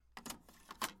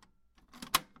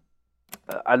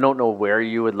I don't know where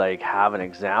you would like have an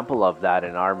example of that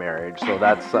in our marriage. So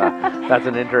that's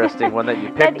an interesting one that you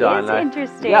picked that on. That is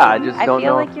interesting. I just don't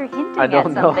know. I feel like you're hinting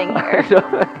at something here.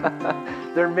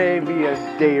 There may be a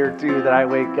day or two that I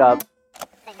wake up.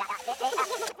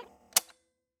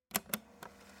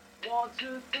 1,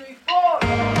 2, 3, 4.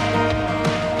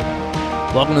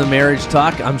 Welcome to the Marriage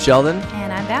Talk. I'm Sheldon.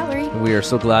 And I'm Valerie. We are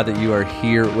so glad that you are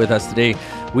here with us today.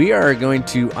 We are going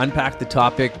to unpack the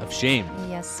topic of shame.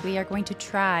 Yes, we are going to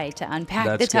try to unpack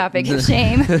That's the topic good. of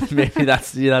shame. Maybe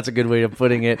that's a good way of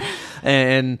putting it.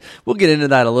 And we'll get into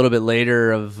that a little bit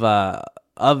later of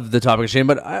the topic of shame.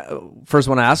 But I first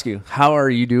want to ask you, how are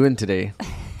you doing today?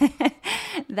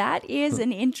 That is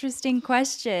an interesting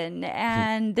question.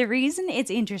 And the reason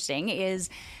it's interesting is,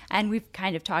 and we've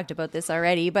kind of talked about this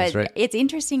already, but right. It's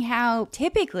interesting how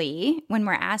typically when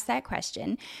we're asked that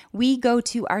question, we go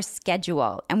to our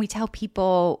schedule and we tell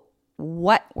people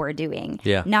what we're doing,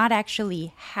 not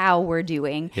actually how we're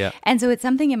doing. Yeah. And so it's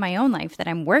something in my own life that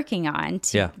I'm working on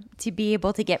to be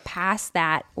able to get past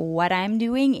that, what I'm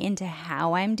doing, into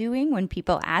how I'm doing when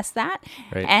people ask that.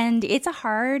 Right. And it's a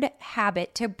hard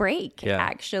habit to break,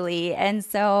 actually. And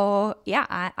so,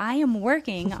 I am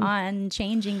working on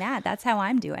changing that. That's how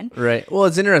I'm doing. Right. Well,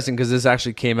 it's interesting because this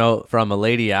actually came out from a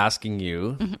lady asking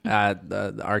you at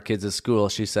our kids at school.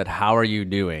 She said, "How are you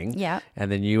doing?" Yeah.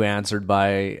 And then you answered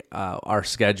by our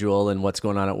schedule and what's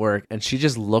going on at work. And she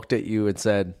just looked at you and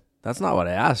said, "That's not what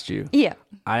I asked you. Yeah.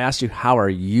 I asked you, how are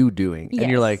you doing?" Yes.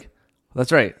 And you're like,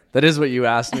 "That's right. That is what you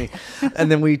asked me."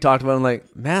 And then we talked about it. I'm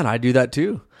like, man, I do that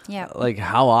too. Yeah. Like,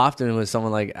 how often when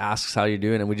someone like asks how you're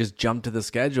doing and we just jump to the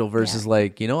schedule versus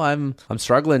like, I'm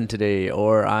struggling today,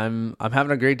 or I'm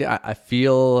having a great day. I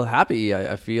feel happy.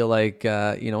 I feel like,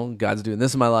 God's doing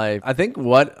this in my life. I think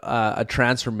what a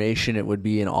transformation it would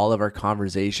be in all of our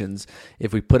conversations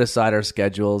if we put aside our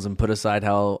schedules and put aside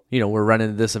how, we're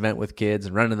running this event with kids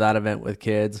and running that event with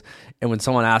kids. And when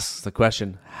someone asks the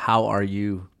question, how are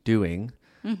you doing?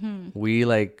 We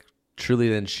truly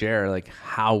then share like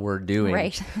how we're doing,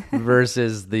 right?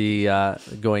 Versus the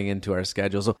going into our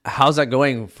schedule. So how's that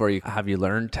going for you? Have you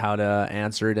learned how to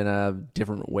answer it in a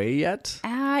different way yet?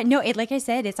 No, like I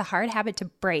said, it's a hard habit to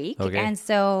break. Okay. And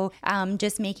so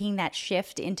just making that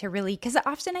shift into really, because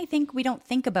often I think we don't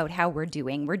think about how we're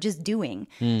doing. We're just doing,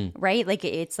 right? Like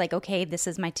it's like, okay, this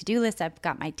is my to-do list. I've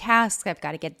got my tasks. I've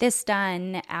got to get this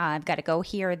done. I've got to go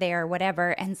here, there,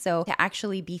 whatever. And so to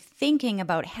actually be thinking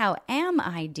about how am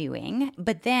I doing?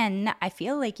 But then I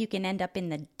feel like you can end up in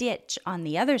the ditch on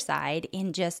the other side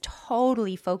in just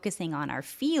totally focusing on our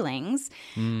feelings,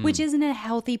 which isn't a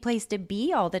healthy place to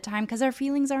be all the time because our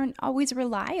feelings aren't always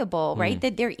reliable, right?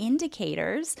 That they're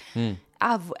indicators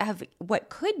of what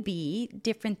could be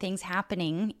different things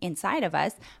happening inside of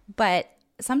us, but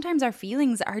sometimes our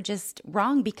feelings are just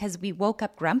wrong because we woke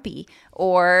up grumpy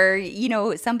or,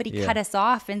 somebody cut us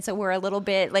off. And so we're a little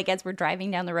bit like, as we're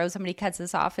driving down the road, somebody cuts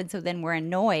us off. And so then we're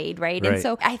annoyed. Right. And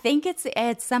so I think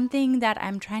it's something that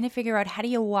I'm trying to figure out. How do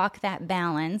you walk that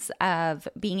balance of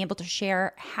being able to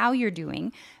share how you're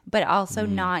doing, but also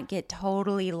not get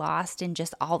totally lost in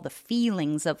just all the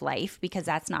feelings of life, because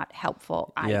that's not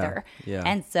helpful either. Yeah.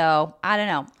 And so I don't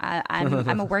know.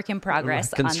 I'm a work in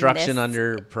progress. Construction on this.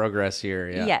 under progress here.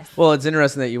 Yeah. Yes. Well, it's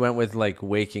interesting that you went with like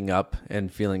waking up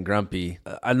and feeling grumpy.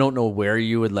 I don't know where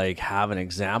you would like have an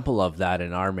example of that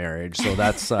in our marriage. So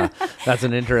that's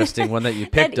an interesting one that you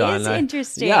picked on. That is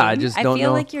interesting. I just don't know. I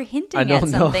feel like you're hinting at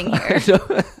something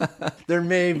here. There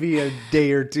may be a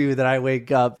day or two that I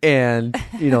wake up and,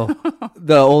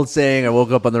 the old saying, I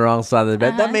woke up on the wrong side of the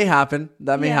bed. That may happen.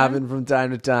 That may happen from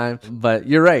time to time. But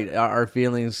you're right. Our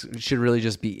feelings should really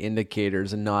just be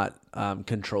indicators and not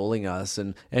controlling us.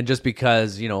 And just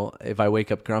because, if I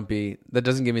wake up grumpy, that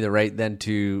doesn't give me the right then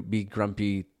to be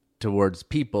grumpy towards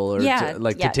people or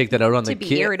to take that out on the kid. To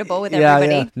be irritable with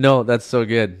everybody. Yeah. No, that's so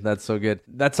good. That's so good.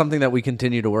 That's something that we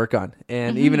continue to work on.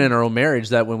 And even in our own marriage,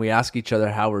 that when we ask each other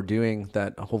how we're doing,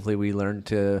 that hopefully we learn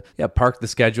to park the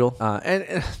schedule.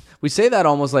 And we say that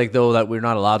almost like though that we're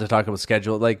not allowed to talk about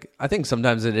schedule. Like I think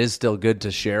sometimes it is still good to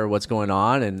share what's going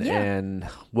on and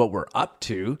what we're up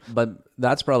to. But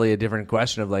that's probably a different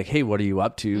question of like, hey, what are you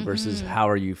up to versus how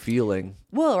are you feeling?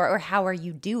 Well, or how are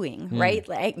you doing, right?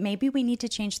 Like maybe we need to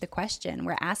change the question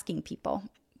we're asking people.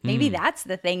 Maybe that's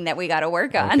the thing that we got to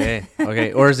work on.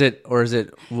 Okay. Or is it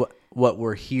what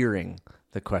we're hearing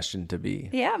the question to be?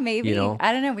 Yeah, maybe.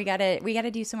 I don't know. We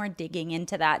gotta do some more digging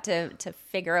into that to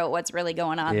figure out what's really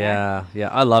going on there. Yeah.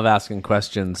 I love asking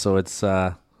questions, so it's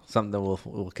something that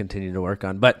we'll continue to work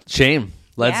on. But shame.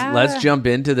 Let's jump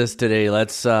into this today.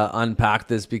 Let's unpack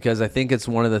this, because I think it's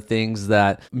one of the things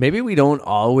that maybe we don't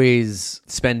always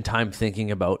spend time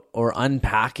thinking about or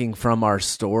unpacking from our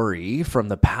story from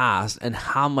the past, and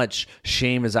how much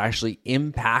shame is actually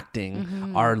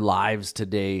impacting our lives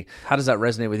today. How does that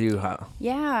resonate with you?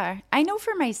 Yeah, I know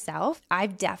for myself,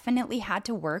 I've definitely had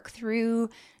to work through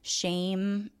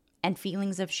shame and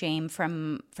feelings of shame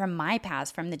from my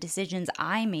past, from the decisions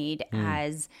I made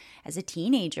as a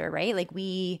teenager, right? Like,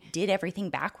 we did everything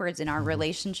backwards in our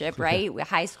relationship, right? We're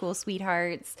high school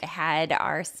sweethearts, had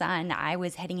our son. I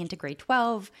was heading into grade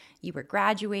 12. You were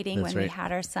graduating when we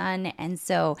had our son. And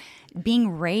so being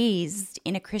raised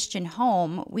in a Christian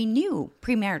home, we knew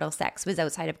premarital sex was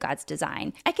outside of God's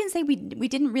design. I can say we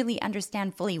didn't really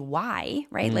understand fully why,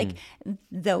 right? Like,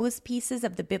 those pieces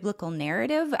of the biblical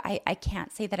narrative, I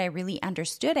can't say that I really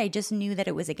understood. I just knew that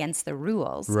it was against the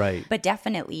rules. Right. But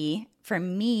definitely for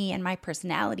me and my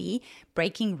personality,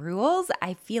 breaking rules,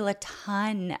 I feel a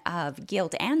ton of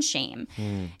guilt and shame.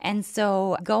 And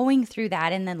so going through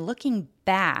that and then looking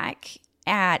back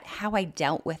at how I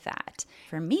dealt with that.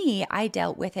 For me, I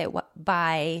dealt with it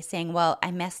by saying, well,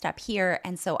 I messed up here,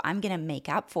 and so I'm going to make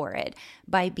up for it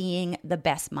by being the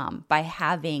best mom, by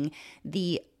having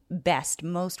the best,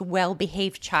 most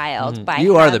well-behaved child. By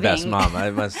you are the best mom, I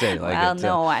must say. Well,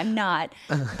 no, I'm not.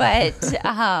 But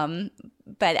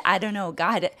I don't know.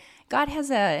 God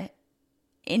has a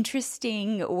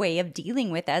interesting way of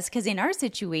dealing with us, because in our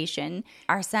situation,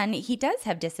 our son, he does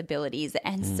have disabilities,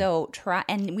 and so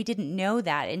and we didn't know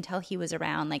that until he was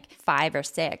around like 5 or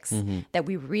 6 that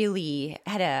we really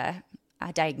had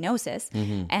a diagnosis,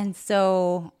 and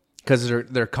so. Because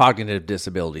they're cognitive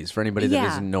disabilities. For anybody that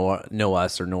doesn't know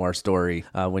us or know our story,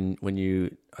 when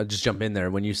you I'll just jump in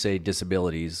there. When you say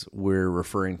disabilities, we're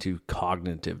referring to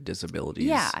cognitive disabilities.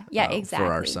 Exactly. For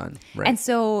our son, right? And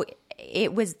so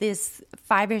it was this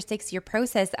 5 or 6 year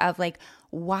process of like,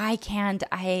 why can't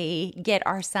I get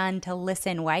our son to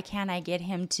listen? Why can't I get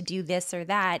him to do this or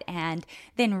that? And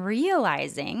then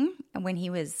realizing when he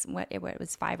was, it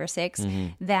was 5 or 6,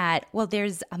 that, well,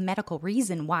 there's a medical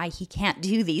reason why he can't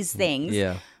do these things.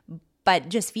 Yeah. But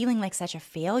just feeling like such a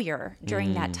failure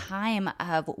during that time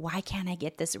of, why can't I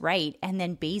get this right? And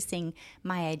then basing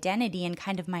my identity and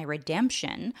kind of my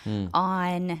redemption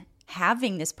on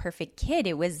having this perfect kid.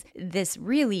 It was this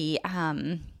really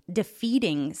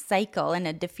defeating cycle and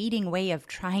a defeating way of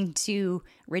trying to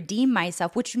redeem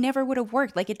myself, which never would have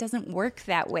worked. Like, it doesn't work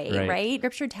that way, right?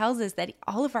 Scripture tells us that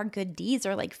all of our good deeds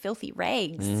are like filthy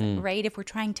rags, right? If we're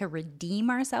trying to redeem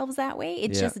ourselves that way,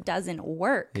 it just doesn't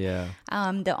work. Yeah.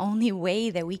 The only way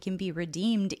that we can be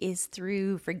redeemed is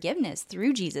through forgiveness,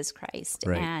 through Jesus Christ,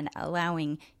 and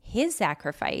allowing his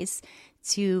sacrifice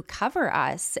to cover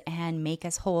us and make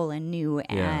us whole and new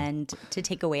and to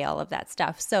take away all of that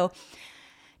stuff. So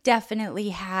definitely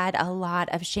had a lot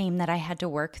of shame that I had to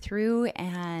work through,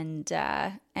 and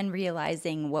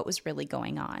realizing what was really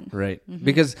going on. Right.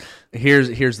 Because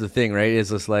here's the thing, right? It's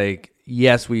just like,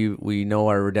 yes, we know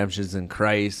our redemption is in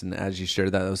Christ, and as you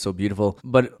shared that was so beautiful.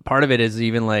 But part of it is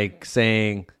even like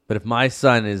saying, but if my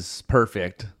son is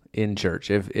perfect in church,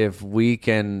 if we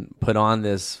can put on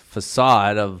this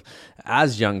facade of,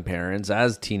 as young parents,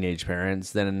 as teenage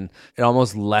parents, then it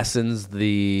almost lessens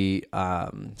the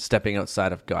stepping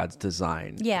outside of God's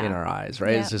design in our eyes,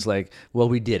 right? It's just like, well,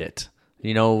 we did it.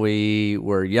 You know, we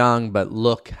were young, but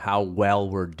look how well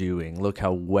we're doing. Look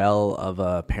how well of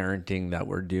a parenting that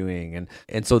we're doing.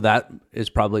 And so that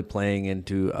is probably playing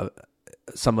into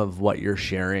some of what you're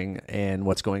sharing and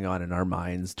what's going on in our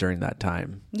minds during that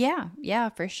time. Yeah,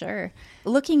 for sure.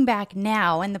 Looking back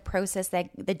now and the process, that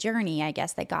the journey, I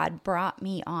guess, that God brought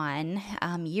me on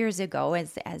years ago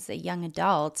as a young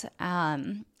adult,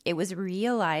 it was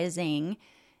realizing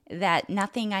that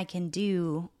nothing I can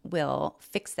do will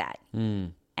fix that.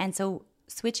 And so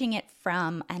switching it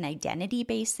from an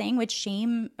identity-based thing, which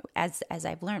shame, as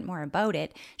I've learned more about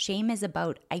it, shame is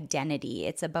about identity.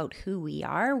 It's about who we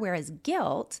are, whereas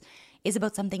guilt is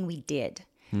about something we did.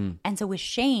 And so with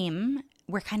shame,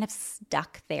 we're kind of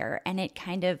stuck there, and it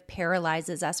kind of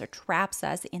paralyzes us or traps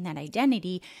us in that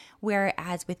identity.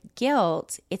 Whereas with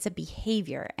guilt, it's a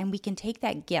behavior, and we can take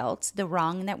that guilt, the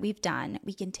wrong that we've done,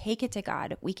 we can take it to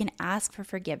God. We can ask for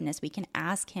forgiveness. We can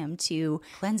ask him to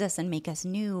cleanse us and make us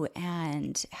new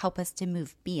and help us to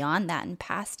move beyond that and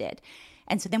past it.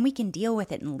 And so then we can deal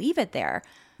with it and leave it there.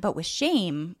 But with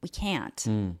shame, we can't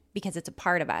because it's a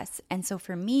part of us. And so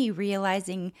for me,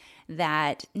 realizing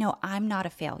that, no, I'm not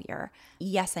a failure.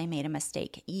 Yes, I made a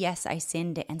mistake. Yes, I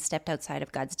sinned and stepped outside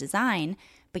of God's design.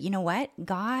 But you know what?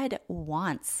 God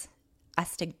wants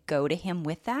us to go to him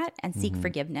with that and seek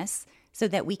forgiveness so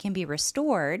that we can be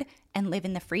restored and live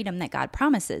in the freedom that God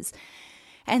promises.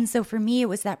 And so for me, it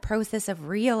was that process of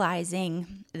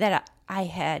realizing that I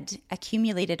had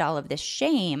accumulated all of this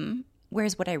shame,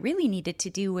 whereas what I really needed to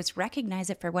do was recognize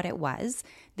it for what it was,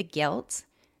 the guilt,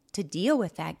 to deal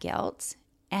with that guilt,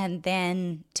 and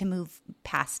then to move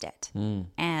past it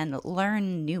and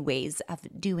learn new ways of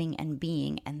doing and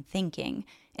being and thinking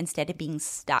instead of being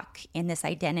stuck in this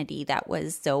identity that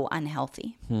was so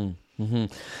unhealthy.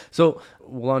 So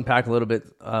we'll unpack a little bit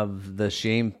of the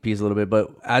shame piece a little bit,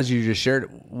 but as you just shared,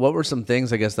 what were some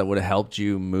things, I guess, that would have helped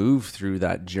you move through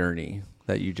that journey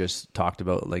that you just talked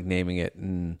about, like naming it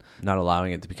and not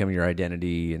allowing it to become your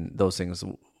identity and those things?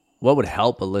 What would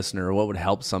help a listener? What would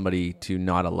help somebody to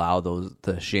not allow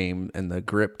the shame and the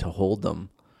grip to hold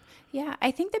them? Yeah,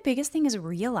 I think the biggest thing is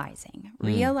realizing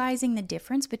the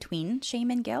difference between shame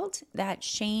and guilt, that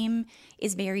shame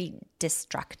is very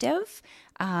destructive.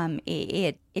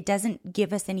 It doesn't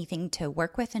give us anything to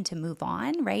work with and to move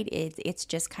on, right? It's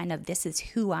just kind of, this is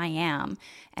who I am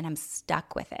and I'm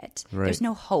stuck with it. Right. There's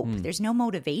no hope. There's no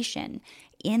motivation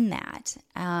in that.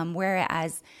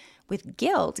 Whereas with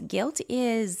guilt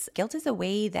is a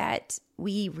way that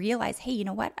we realize, hey, you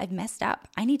know what? I've messed up.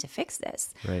 I need to fix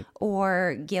this. Right.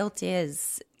 Or guilt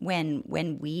is when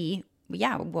we've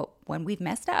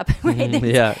messed up, right?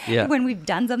 When we've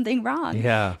done something wrong.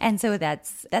 Yeah. And so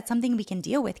that's something we can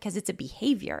deal with because it's a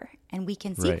behavior and we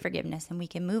can seek forgiveness and we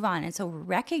can move on. And so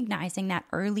recognizing that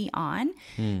early on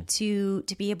to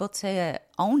be able to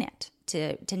own it,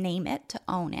 to name it, to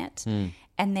own it,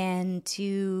 and then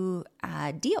to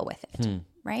deal with it,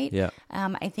 right? Yeah.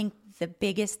 I think the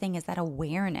biggest thing is that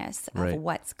awareness of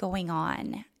what's going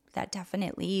on. That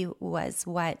definitely was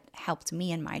what helped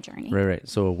me in my journey. Right.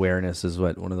 So awareness is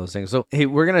one of those things. So, hey,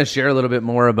 we're going to share a little bit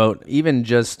more about even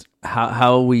just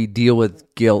how we deal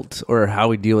with guilt or how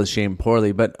we deal with shame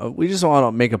poorly. But we just want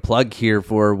to make a plug here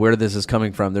for where this is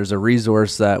coming from. There's a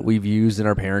resource that we've used in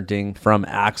our parenting from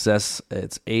Access.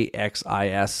 It's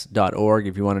axis.org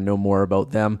if you want to know more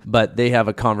about them. But they have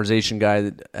a conversation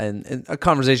guide, and a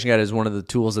conversation guide is one of the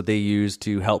tools that they use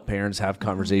to help parents have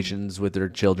conversations with their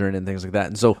children and things like that.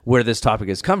 And so where this topic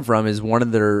has come from is one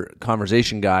of their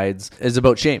conversation guides is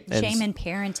about shame. Shame and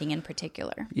parenting in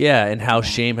particular. Yeah, and how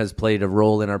shame has played a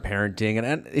role in our parenting.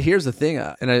 And here's the thing,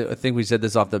 and I think we said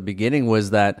this off the beginning, was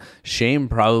that shame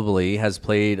probably has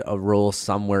played a role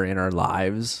somewhere in our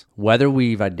lives, whether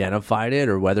we've identified it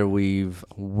or whether we've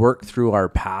worked through our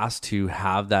past to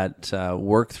have that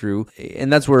work through.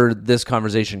 And that's where this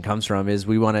conversation comes from, is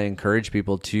we want to encourage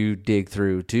people to dig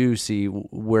through, to see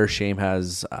where shame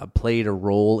has played a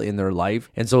role in their life.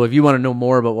 And so if you want to know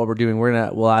more about what we're doing,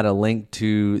 we'll add a link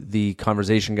to the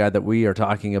conversation guide that we are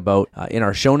talking about in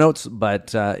our show notes,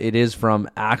 but it is from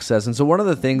Access. And so one of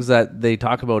the things that they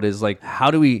talk about is like, how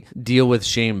do we deal with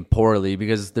shame poorly?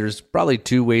 Because there's probably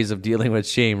two ways of dealing with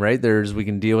shame, right? We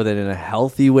can deal with it in a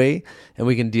healthy way and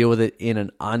we can deal with it in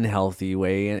an unhealthy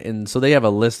way. And so they have a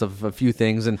list of a few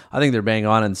things, and I think they're bang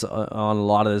on a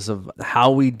lot of this, of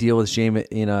how we deal with shame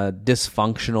in a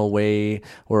dysfunctional way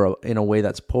or in a way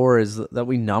that's poor, is that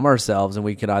we numb ourselves, and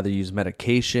we could either use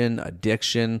medication,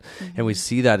 addiction, and we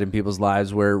see that in people's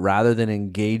lives where rather than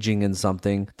engaging in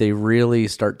something, they really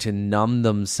start to numb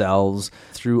themselves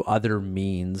through other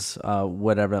means,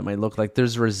 whatever that might look like.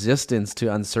 There's resistance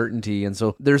to uncertainty, and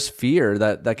so there's fear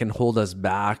that can hold us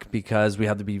back because we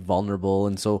have to be vulnerable,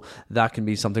 and so that can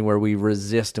be something where we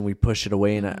resist and we push it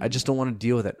away, and I just don't want to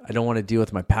deal with it. I don't want to deal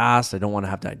with my past. I don't want to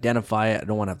have to identify it. I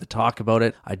don't want to have to talk about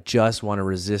it. I just want to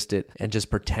resist it and just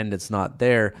pretend it's not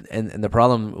there. And the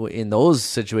problem in those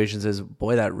situations is,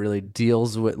 boy, that really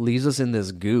leaves us in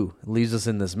this goo, leaves us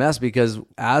in this mess, because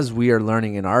as we are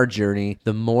learning in our journey,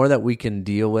 the more that we can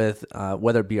deal with,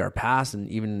 whether it be our past and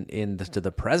even to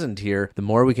the present here, the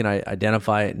more we can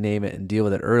identify it, name it, and deal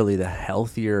with it early, the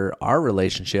healthier our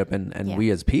relationship and we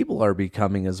as people are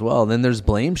becoming as well. And then there's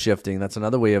blame shifting. That's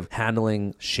another way of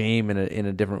handling shame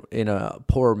in a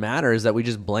poor manner, is that we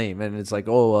just blame, and it's like,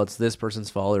 oh, well, it's this person's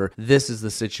fault, or this is the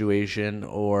situation,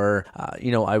 or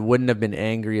I wouldn't have been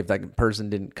angry if that person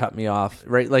didn't cut me off,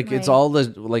 right? It's all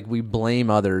we blame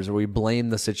others, or we blame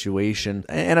the situation.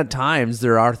 And at times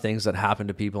there are things that happen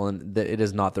to people and that it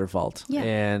is not their fault,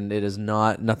 and it is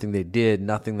nothing they did,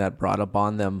 nothing that brought up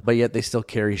on them, but yet they still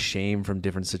carry shame from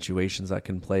different situations that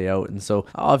can play out. And so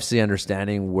obviously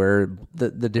understanding where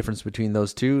the difference between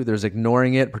those two, there's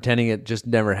ignoring it, pretending it just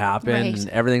never happened, and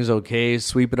everything's okay,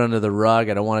 sweep it under the rug,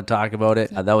 I don't want to talk about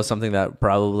it. That was something that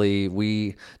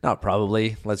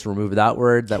let's remove that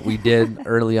word, that we did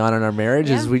early on in our marriage,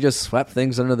 is we just swept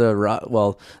things under the rug.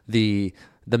 Well, the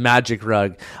the magic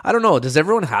rug. I don't know. Does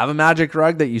everyone have a magic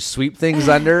rug that you sweep things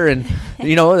under? And,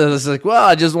 it's like, well,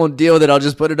 I just won't deal with it. I'll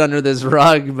just put it under this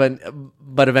rug.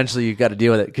 But eventually you got to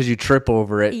deal with it because you trip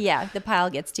over it. Yeah, the pile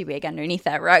gets too big underneath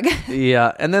that rug.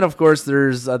 Yeah. And then, of course,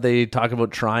 there's they talk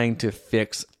about trying to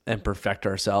fix and perfect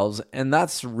ourselves. And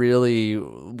that's really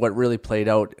what really played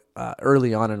out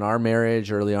early on in our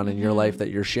marriage, early on in your life that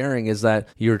you're sharing, is that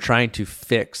you're trying to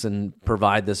fix and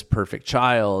provide this perfect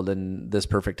child and this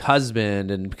perfect husband,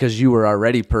 and because you were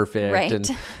already perfect. Right.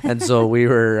 And so we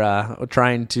were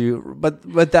trying to,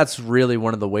 but that's really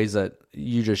one of the ways that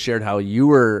you just shared how you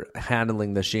were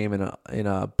handling the shame in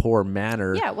a poor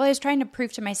manner. Yeah, well, I was trying to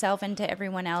prove to myself and to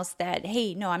everyone else that,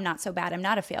 hey, no, I'm not so bad. I'm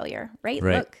not a failure, right?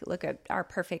 Look at our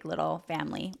perfect little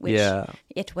family, which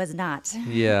it was not.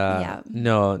 Yeah.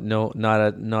 No,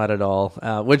 not at all.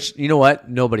 Which, you know what?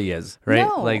 Nobody is, right?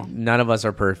 No. Like, none of us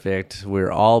are perfect.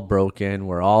 We're all broken.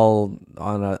 We're all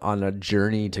on a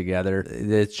journey together.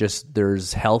 It's just,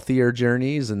 there's healthier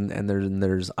journeys and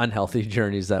there's unhealthy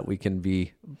journeys that we can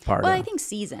be part Well, of. I think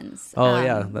seasons. Oh,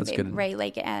 yeah, that's good.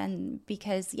 Right, and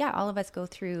because, all of us go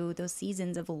through those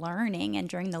seasons of learning, and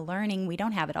during the learning, we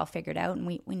don't have it all figured out, and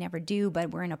we never do, but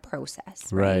we're in a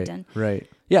process, right? Right.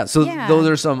 Yeah, so those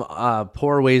are some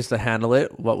poor ways to handle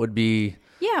it. What would be...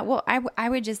 Yeah, well, I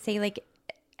would just say,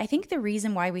 I think the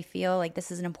reason why we feel like this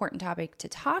is an important topic to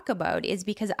talk about is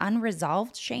because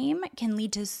unresolved shame can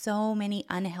lead to so many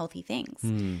unhealthy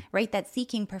things, right? That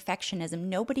seeking perfectionism,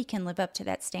 nobody can live up to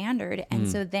that standard. And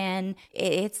so then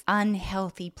it's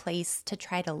unhealthy place to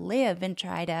try to live and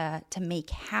try to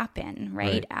make happen,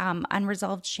 right?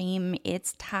 Unresolved shame,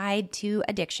 it's tied to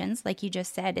addictions. Like you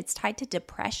just said, it's tied to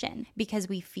depression because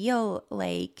we feel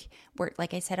like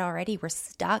like I said already, we're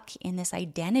stuck in this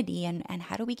identity, and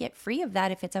how do we get free of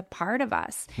that if it's a part of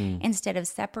us, instead of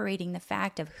separating the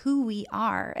fact of who we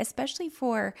are, especially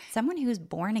for someone who's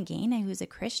born again and who's a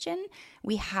Christian,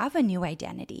 we have a new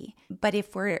identity. But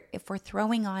if we're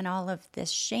throwing on all of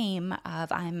this shame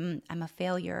of I'm a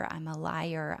failure, I'm a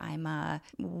liar, I'm a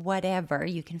whatever,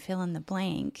 you can fill in the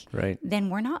blank, right, then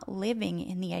we're not living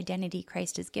in the identity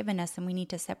Christ has given us, and we need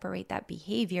to separate that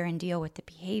behavior and deal with the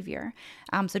behavior.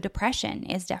 So depression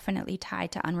is definitely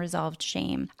tied to unresolved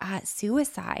shame.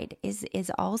 Suicide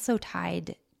is also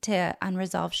tied to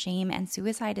unresolved shame, and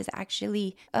suicide is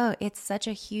actually, it's such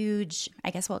a huge,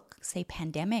 I guess we'll say,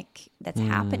 pandemic that's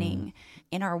happening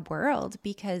in our world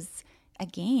because,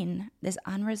 again, this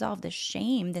unresolved, this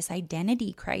shame, this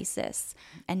identity crisis,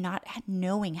 and not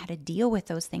knowing how to deal with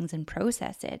those things and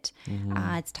process it.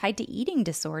 It's tied to eating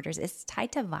disorders. It's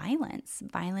tied to violence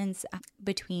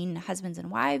between husbands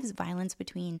and wives, violence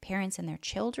between parents and their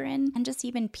children, and just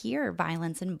even peer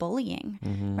violence and bullying,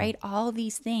 right? All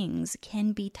these things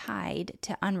can be tied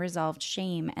to unresolved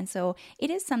shame. And so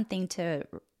it is something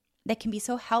that can be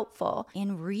so helpful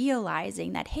in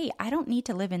realizing that, hey, I don't need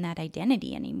to live in that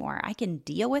identity anymore. I can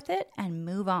deal with it and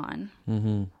move on.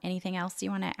 Anything else you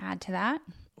want to add to that?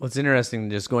 Well, it's interesting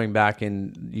just going back,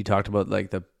 and you talked about like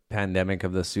the pandemic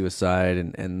of the suicide,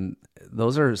 and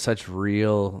those are such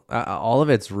real, all of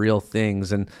it's real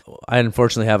things. And I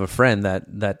unfortunately have a friend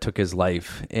that took his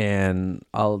life, and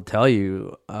I'll tell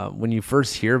you, when you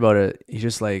first hear about it, you're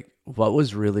just like, what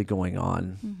was really going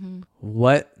on?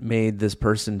 What made this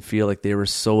person feel like they were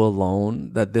so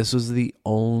alone that this was the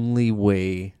only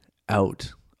way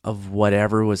out of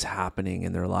whatever was happening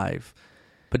in their life?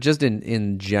 But just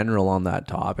in general on that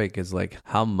topic is like,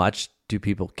 how much do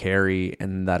people carry,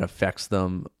 and that affects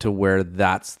them to where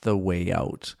that's the way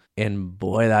out? And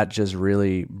boy, that just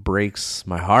really breaks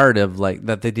my heart of like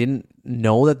that they didn't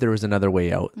know that there was another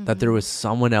way out, that there was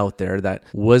someone out there that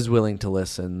was willing to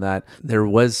listen, that there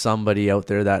was somebody out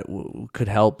there that could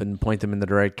help and point them in the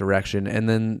right direction. And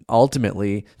then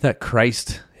ultimately that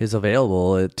Christ is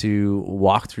available to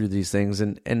walk through these things.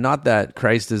 And not that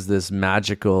Christ is this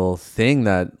magical thing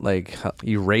that like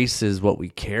erases what we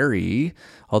carry,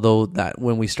 although that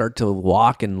when we start to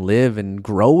walk and live and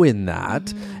grow in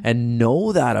that and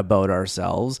know that about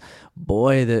ourselves,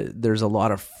 boy, there's a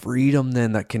lot of freedom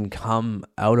then that can come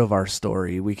out of our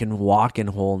story. We can walk in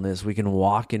wholeness. We can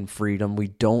walk in freedom. We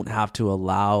don't have to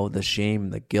allow the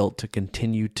shame, the guilt to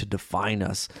continue to define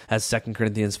us. As 2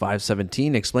 Corinthians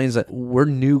 5:17 explains, that we're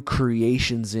new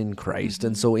creations in Christ.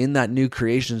 And so in that new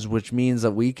creations, which means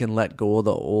that we can let go of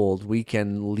the old, we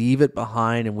can leave it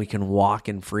behind, and we can walk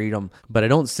in freedom. But I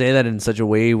don't say that in such a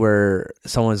way where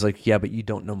someone's like, yeah, but you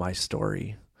don't know my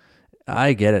story.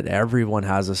 I get it. Everyone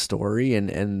has a story,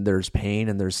 and there's pain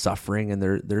and there's suffering, and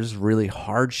there's really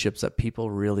hardships that people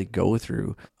really go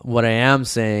through. What I am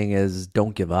saying is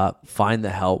don't give up. Find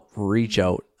the help. Reach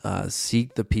out.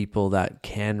 seek the people that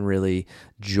can really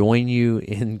join you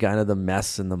in kind of the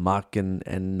mess and the muck,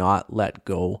 and not let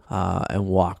go, and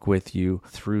walk with you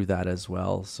through that as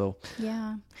well. So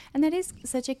yeah. And that is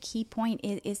such a key point,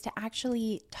 is to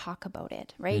actually talk about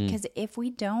it, right? Because if we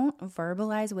don't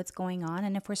verbalize what's going on,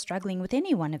 and if we're struggling with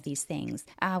any one of these things,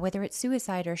 whether it's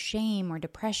suicide or shame or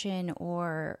depression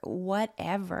or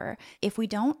whatever, if we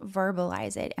don't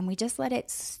verbalize it and we just let it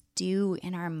stew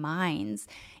in our minds,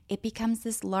 it becomes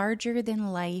this larger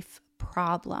than life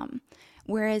problem.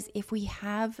 Whereas if we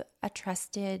have a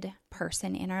trusted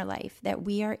person in our life that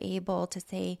we are able to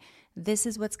say, this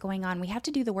is what's going on, we have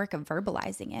to do the work of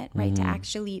verbalizing it, right? To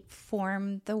actually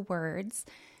form the words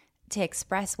to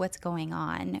express what's going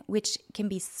on, which can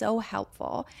be so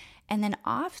helpful. And then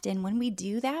often when we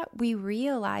do that, we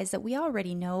realize that we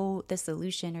already know the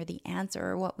solution or the answer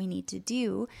or what we need to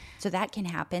do. So that can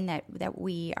happen, that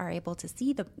we are able to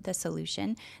see the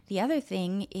solution. The other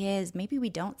thing is maybe we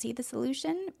don't see the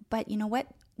solution, but you know what?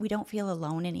 We don't feel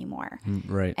alone anymore.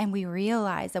 Right. And we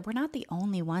realize that we're not the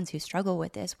only ones who struggle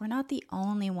with this. We're not the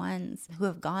only ones who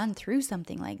have gone through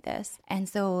something like this. And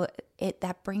so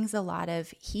that brings a lot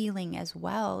of healing as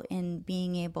well, in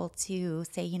being able to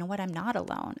say, you know what, I'm not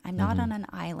alone. I'm not on an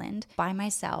island by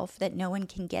myself that no one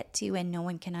can get to and no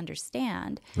one can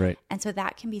understand. Right. And so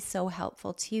that can be so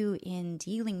helpful too in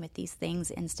dealing with these things,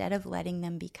 instead of letting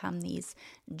them become these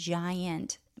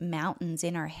giant mountains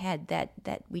in our head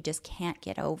that we just can't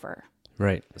get over.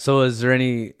 Right. So is there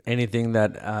anything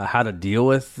that how to deal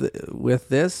with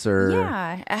this, or?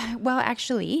 Yeah. Well,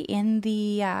 actually, in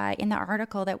the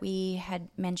article that we had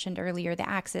mentioned earlier, the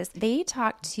Axis, they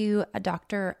talked to a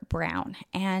Dr. Brown,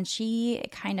 and she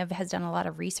kind of has done a lot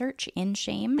of research in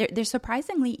shame. There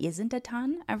surprisingly isn't a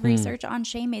ton of research on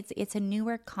shame. It's a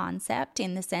newer concept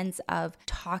in the sense of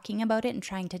talking about it and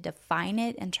trying to define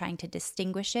it and trying to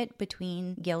distinguish it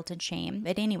between guilt and shame.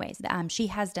 But anyways, she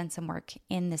has done some work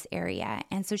in this area.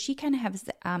 And so she kind of has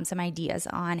some ideas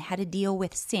on how to deal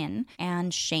with sin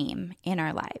and shame in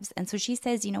our lives. And so she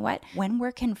says, you know what, when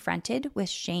we're confronted with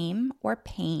shame or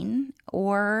pain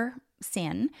or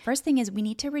sin, first thing is we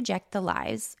need to reject the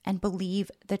lies and believe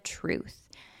the truth.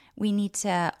 We need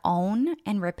to own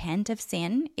and repent of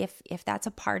sin if that's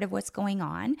a part of what's going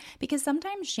on, because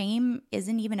sometimes shame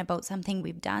isn't even about something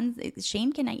we've done.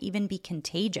 Shame can even be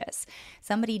contagious.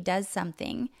 Somebody does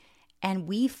something and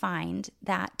we find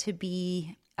that to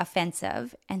be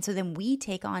offensive, and so then we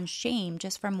take on shame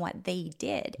just from what they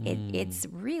did. It's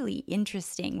really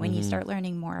interesting when you start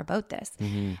learning more about this.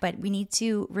 But we need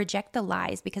to reject the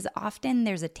lies, because often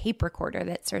there's a tape recorder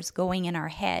that starts going in our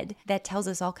head that tells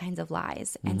us all kinds of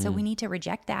lies. And so we need to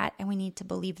reject that, and we need to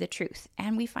believe the truth.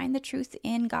 And we find the truth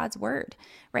in God's word,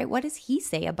 right? What does he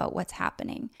say about what's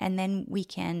happening? And then we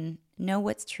can know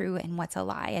what's true and what's a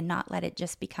lie, and not let it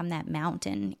just become that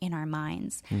mountain in our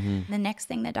minds. The next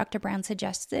thing that Dr. Brown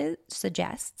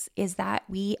suggests is that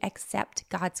we accept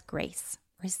God's grace,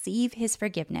 receive his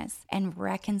forgiveness, and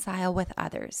reconcile with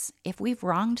others. If we've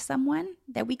wronged someone,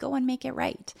 that we go and make it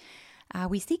right.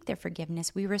 We seek their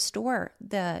forgiveness. We restore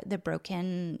the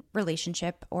broken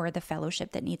relationship or the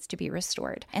fellowship that needs to be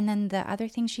restored. And then the other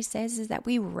thing she says is that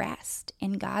we rest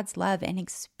in God's love and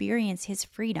experience his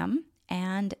freedom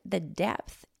and the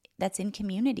depth that's in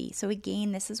community. So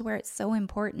again, this is where it's so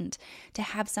important to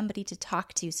have somebody to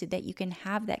talk to, so that you can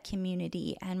have that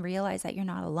community and realize that you're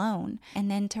not alone. And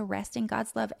then to rest in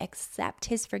God's love, accept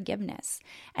his forgiveness.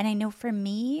 And I know for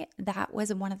me, that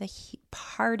was one of the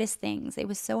hardest things. It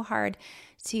was so hard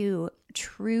to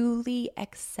truly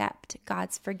accept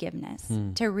God's forgiveness,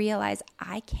 to realize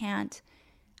I can't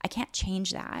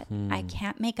change that. I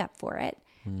can't make up for it.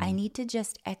 I need to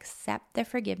just accept the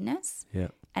forgiveness,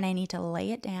 and I need to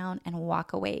lay it down and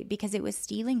walk away, because it was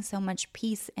stealing so much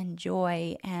peace and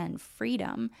joy and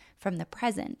freedom from the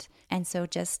present. And so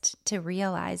just to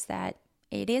realize that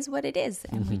it is what it is,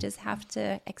 and we just have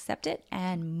to accept it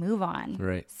and move on.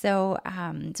 Right. So,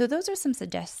 so those are some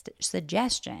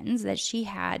suggestions that she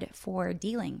had for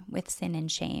dealing with sin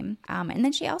and shame. And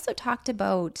then she also talked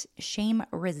about shame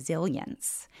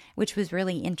resilience, which was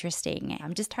really interesting.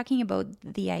 I'm just talking about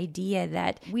the idea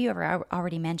that we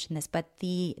already mentioned this, but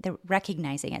the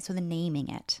recognizing it, so the naming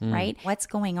it, right? What's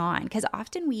going on? Because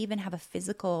often we even have a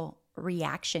physical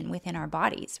reaction within our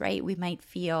bodies, right? We might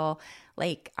feel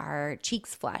like our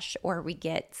cheeks flush, or we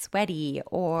get sweaty,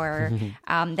 or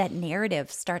that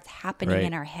narrative starts happening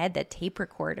in our head, that tape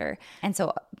recorder. And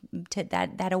so to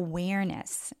that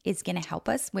awareness is going to help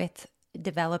us with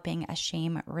developing a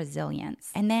shame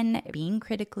resilience. And then being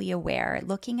critically aware,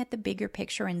 looking at the bigger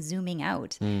picture and zooming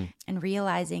out and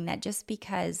realizing that just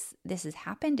because this has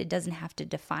happened, it doesn't have to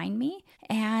define me.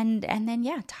 And then,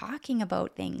 talking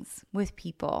about things with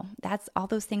people. That's all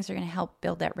those things are going to help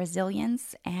build that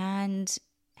resilience, and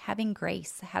having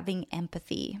grace, having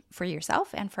empathy for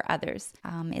yourself and for others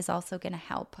is also going to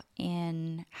help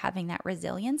in having that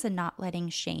resilience and not letting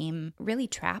shame really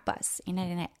trap us in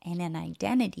an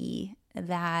identity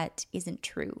that isn't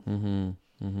true.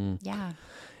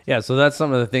 Yeah, so that's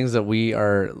some of the things that we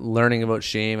are learning about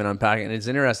shame and unpacking. And it's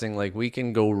interesting, like we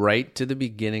can go right to the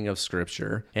beginning of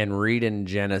Scripture and read in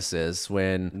Genesis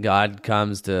when God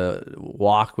comes to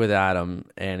walk with Adam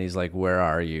and he's like, "Where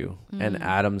are you?" And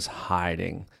Adam's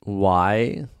hiding.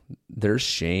 Why? There's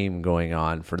shame going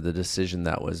on for the decision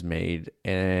that was made.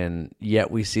 And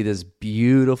yet we see this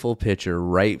beautiful picture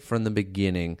right from the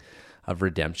beginning of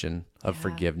redemption, of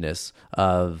forgiveness,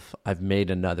 of I've made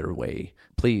another way.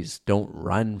 Please don't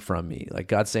run from me. Like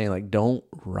God's saying, like, don't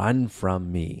run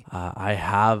from me. I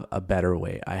have a better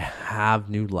way. I have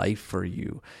new life for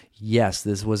you. Yes,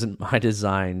 this wasn't my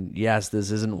design. Yes, this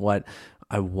isn't what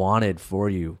I wanted for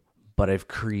you, but I've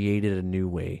created a new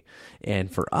way.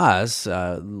 And for us,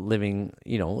 living,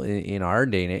 in our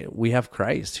day and age, we have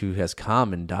Christ who has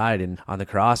come and died on the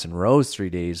cross and rose 3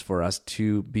 days for us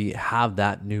to have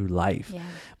that new life. Yeah.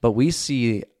 But we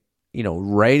see,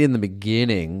 right in the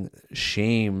beginning,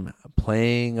 shame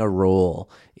playing a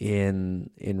role in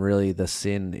really the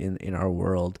sin in our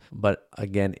world. But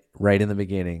again, right in the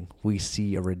beginning, we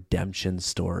see a redemption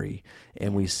story,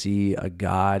 and we see a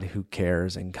God who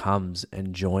cares and comes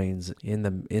and joins in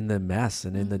the mess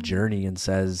and in the journey and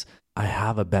says, I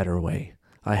have a better way.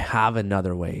 I have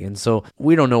another way. And so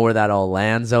we don't know where that all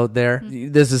lands out there.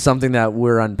 This is something that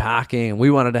we're unpacking, and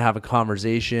we wanted to have a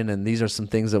conversation. And these are some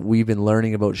things that we've been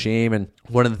learning about shame. And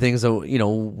one of the things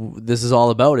that, this is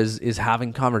all about is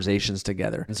having conversations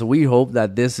together. And so we hope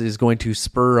that this is going to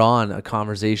spur on a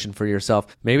conversation for yourself.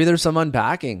 Maybe there's some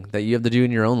unpacking that you have to do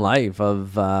in your own life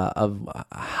of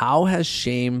how has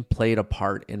shame played a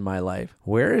part in my life?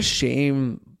 Where is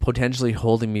shame potentially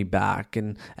holding me back?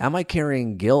 And am I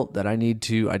carrying guilt that I need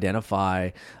to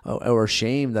identify, or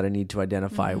shame that I need to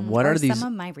identify? What are these?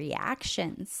 Some of my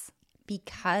reactions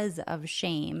because of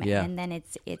shame, and then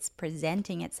it's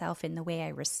presenting itself in the way I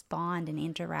respond and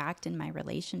interact in my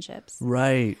relationships.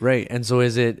 Right. And so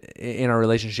is it in our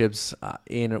relationships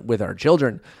with our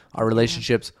children, our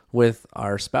relationships with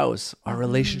our spouse, our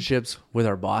relationships with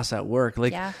our boss at work,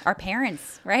 our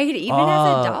parents, right? Even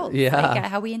as adults, like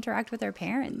how we interact with our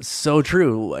parents. So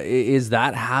true. Is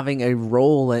that having a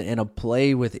role and a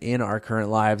play within our current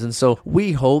lives? And so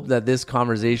we hope that this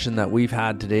conversation that we've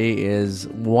had today is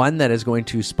one that is going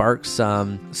to spark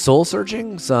some soul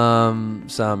searching,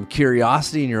 some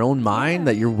curiosity in your own mind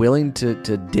that you're willing to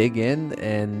dig in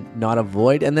and not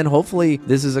avoid. And then hopefully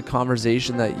this is a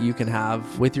conversation that you can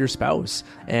have with your spouse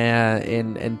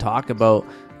and talk about,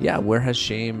 where has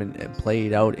shame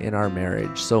played out in our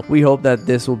marriage? So we hope that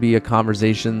this will be a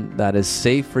conversation that is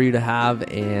safe for you to have.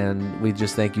 And we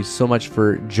just thank you so much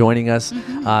for joining us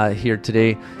here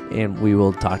today. And we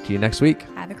will talk to you next week.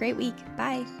 Have a great week.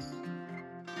 Bye.